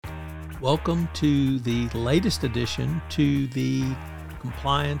Welcome to the latest addition to the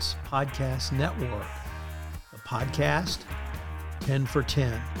Compliance Podcast Network, the podcast 10 for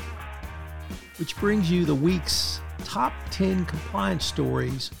 10, which brings you the week's top 10 compliance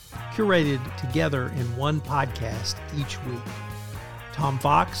stories curated together in one podcast each week. Tom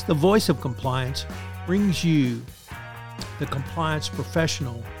Fox, the voice of compliance, brings you the compliance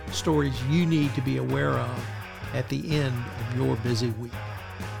professional stories you need to be aware of at the end of your busy week.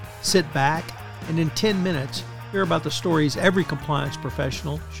 Sit back and in 10 minutes, hear about the stories every compliance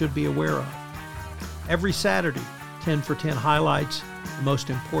professional should be aware of. Every Saturday, 10 for 10 highlights the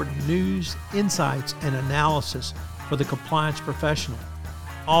most important news, insights, and analysis for the compliance professional,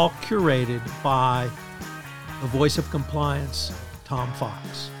 all curated by the voice of compliance, Tom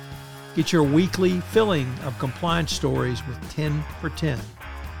Fox. Get your weekly filling of compliance stories with 10 for 10.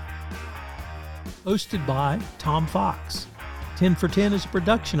 Hosted by Tom Fox. 10 for 10 is a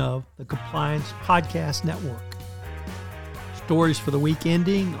production of the Compliance Podcast Network. Stories for the week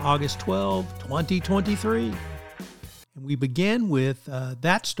ending August 12, 2023. And we begin with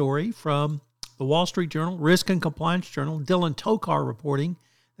that story from the Wall Street Journal, Risk and Compliance Journal, Dylan Tokar reporting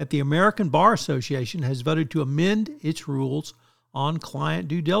that the American Bar Association has voted to amend its rules on client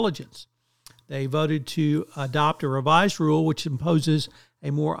due diligence. They voted to adopt a revised rule which imposes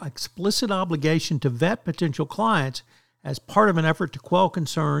a more explicit obligation to vet potential clients as part of an effort to quell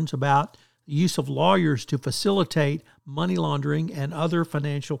concerns about the use of lawyers to facilitate money laundering and other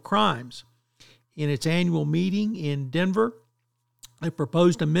financial crimes. In its annual meeting in Denver, it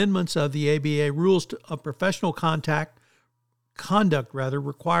proposed amendments of the ABA rules of professional conduct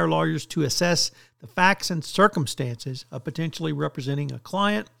require lawyers to assess the facts and circumstances of potentially representing a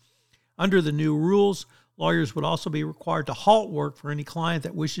client. Under the new rules, lawyers would also be required to halt work for any client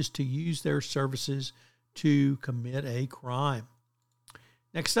that wishes to use their services to commit a crime.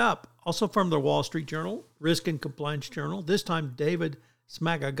 Next up, also from the Wall Street Journal, Risk and Compliance Journal, this time David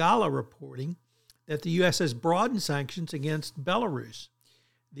Smagagala reporting that the U.S. has broadened sanctions against Belarus.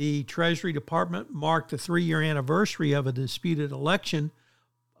 The Treasury Department marked the 3-year anniversary of a disputed election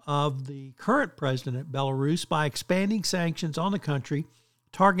of the current president of Belarus by expanding sanctions on the country,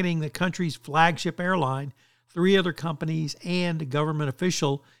 targeting the country's flagship airline, 3 other companies, and a government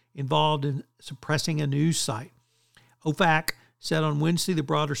official involved in suppressing a news site. OFAC said on Wednesday the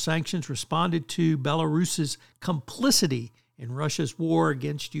broader sanctions responded to Belarus's complicity in Russia's war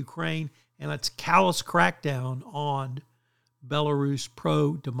against Ukraine and its callous crackdown on Belarus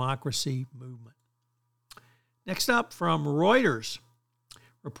pro-democracy movement. Next up, from Reuters,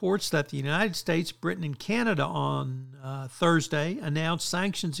 reports that the United States, Britain, and Canada on Thursday announced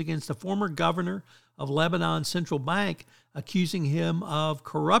sanctions against the former governor of Lebanon's central bank, accusing him of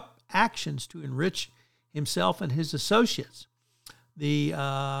corrupt actions to enrich himself and his associates. The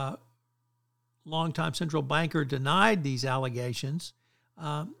longtime central banker denied these allegations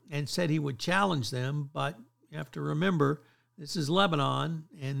and said he would challenge them, but you have to remember, this is Lebanon,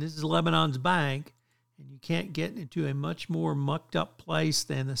 and this is Lebanon's bank, and you can't get into a much more mucked up place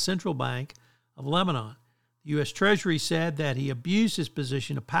than the central bank of Lebanon. The U.S. Treasury said that he abused his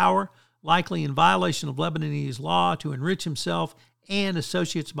position of power, likely in violation of Lebanese law, to enrich himself and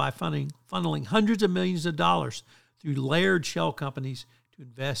associates by funneling hundreds of millions of dollars through layered shell companies to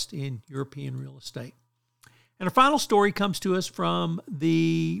invest in European real estate. And our final story comes to us from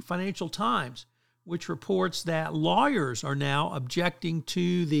the Financial Times, which reports that lawyers are now objecting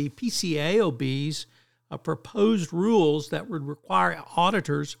to the PCAOB's proposed rules that would require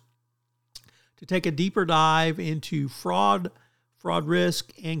auditors to take a deeper dive into fraud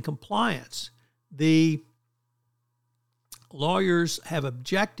risk, and compliance. The lawyers have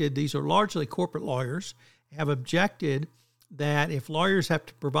objected, these are largely corporate lawyers, have objected that if lawyers have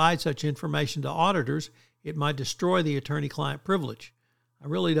to provide such information to auditors, it might destroy the attorney-client privilege. I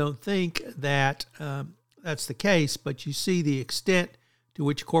really don't think that that's the case, but you see the extent to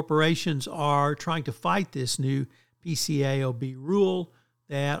which corporations are trying to fight this new PCAOB rule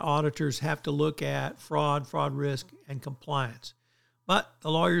that auditors have to look at fraud risk, and compliance. But the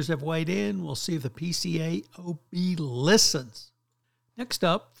lawyers have weighed in. We'll see if the PCAOB listens. Next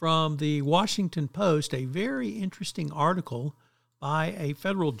up, from the Washington Post, a very interesting article by a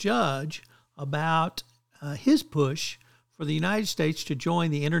federal judge about his push for the United States to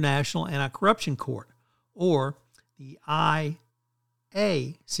join the International Anti-Corruption Court, or the IACC.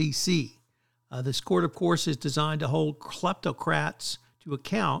 This court, of course, is designed to hold kleptocrats to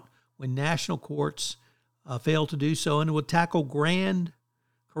account when national courts fail to do so, and it would tackle grand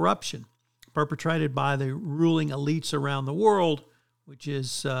corruption perpetrated by the ruling elites around the world, which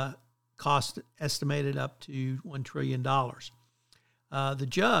is cost estimated up to $1 trillion. The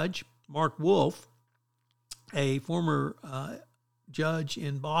judge, Mark Wolf, a former judge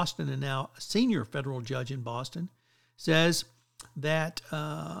in Boston and now a senior federal judge in Boston, says that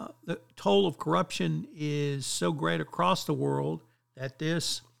the toll of corruption is so great across the world that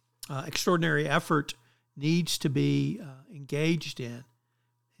this extraordinary effort needs to be engaged in.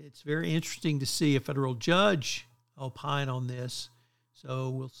 It's very interesting to see a federal judge opine on this, so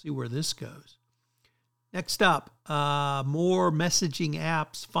we'll see where this goes. Next up, more messaging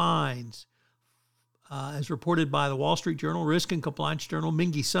apps fines. As reported by the Wall Street Journal, Risk and Compliance Journal,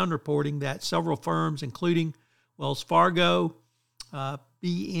 Mingy Sun reporting that several firms, including Wells Fargo,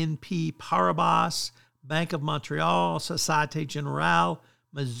 BNP Paribas, Bank of Montreal, Societe Generale,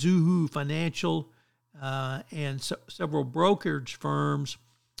 Mizuho Financial, and several brokerage firms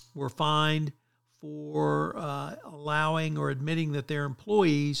were fined for allowing or admitting that their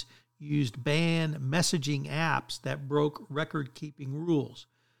employees used banned messaging apps that broke record-keeping rules.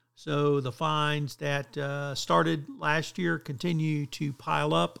 So the fines that started last year continue to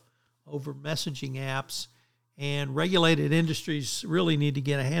pile up over messaging apps, and regulated industries really need to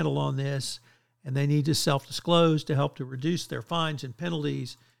get a handle on this, and they need to self-disclose to help to reduce their fines and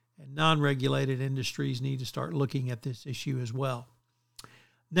penalties, and non-regulated industries need to start looking at this issue as well.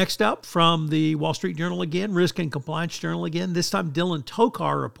 Next up, from the Wall Street Journal again, Risk and Compliance Journal again, this time Dylan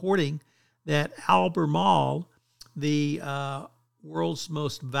Tokar reporting that Albemarle, the world's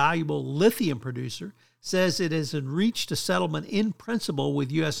most valuable lithium producer, says it has reached a settlement in principle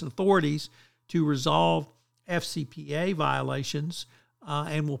with U.S. authorities to resolve FCPA violations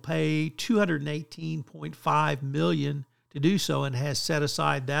and will pay $218.5 million to do so, and has set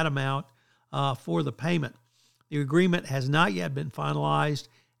aside that amount for the payment. The agreement has not yet been finalized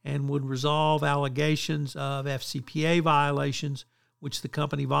and would resolve allegations of FCPA violations, which the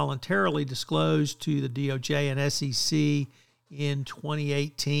company voluntarily disclosed to the DOJ and SEC in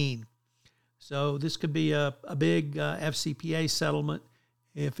 2018. So this could be a big FCPA settlement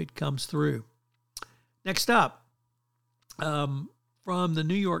if it comes through. Next up, from the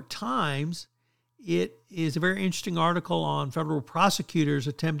New York Times, it is a very interesting article on federal prosecutors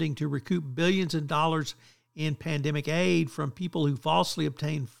attempting to recoup billions of dollars in pandemic aid from people who falsely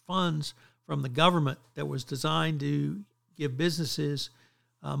obtained funds from the government that was designed to give businesses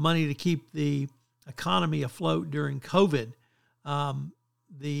money to keep the economy afloat during COVID.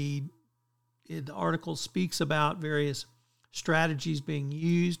 The article speaks about various strategies being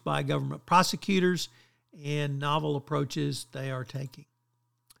used by government prosecutors and novel approaches they are taking.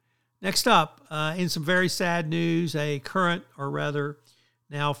 Next up, in some very sad news, a current, or rather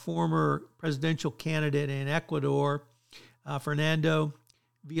now former presidential candidate in Ecuador, Fernando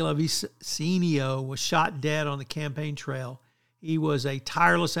Villavicencio, was shot dead on the campaign trail. He was a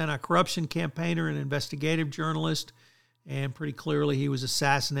tireless anti-corruption campaigner and investigative journalist, and pretty clearly he was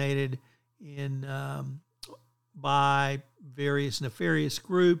assassinated by various nefarious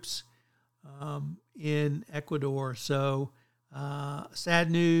groups in Ecuador. So sad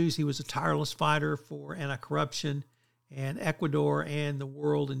news. He was a tireless fighter for anti-corruption, and Ecuador and the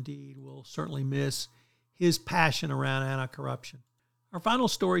world indeed will certainly miss his passion around anti-corruption. Our final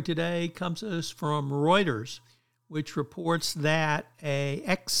story today comes to us from Reuters, which reports that an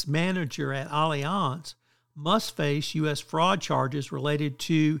ex-manager at Allianz must face U.S. fraud charges related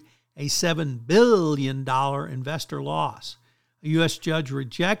to a $7 billion investor loss. A U.S. judge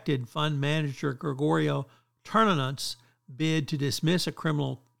rejected fund manager Gregorio Ternant's bid to dismiss a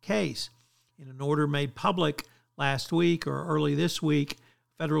criminal case. In an order made public last week or early this week,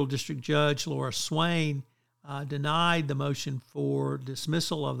 federal district judge Laura Swain denied the motion for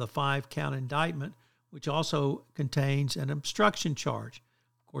dismissal of the 5-count indictment, which also contains an obstruction charge.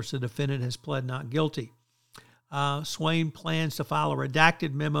 Of course, the defendant has pled not guilty. Swain plans to file a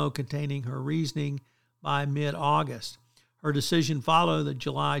redacted memo containing her reasoning by mid-August. Her decision followed the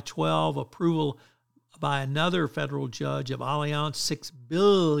July 12 approval by another federal judge of Allianz's $6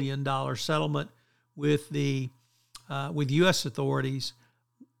 billion settlement with U.S. authorities,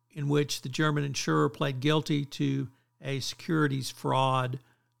 in which the German insurer pled guilty to a securities fraud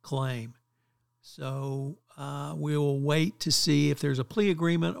claim. So we will wait to see if there's a plea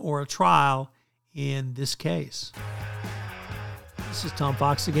agreement or a trial in this case. This is Tom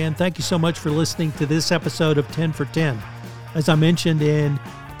Fox again. Thank you so much for listening to this episode of 10 for 10. As I mentioned in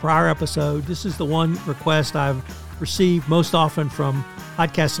the prior episode, this is the one request I've received most often from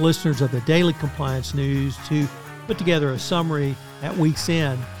podcast listeners of the Daily Compliance News to put together a summary at week's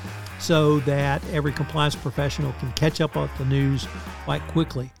end so that every compliance professional can catch up on the news quite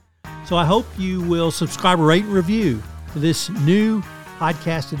quickly. So I hope you will subscribe, rate, and review to this new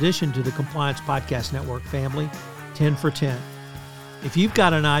podcast addition to the Compliance Podcast Network family, 10 for 10. If you've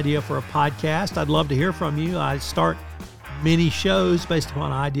got an idea for a podcast, I'd love to hear from you. I start many shows based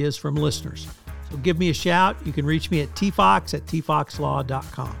upon ideas from listeners. So give me a shout. You can reach me at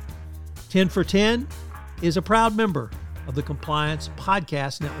tfox@tfoxlaw.com. 10 for 10 is a proud member of the Compliance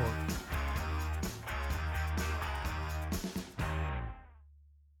Podcast Network.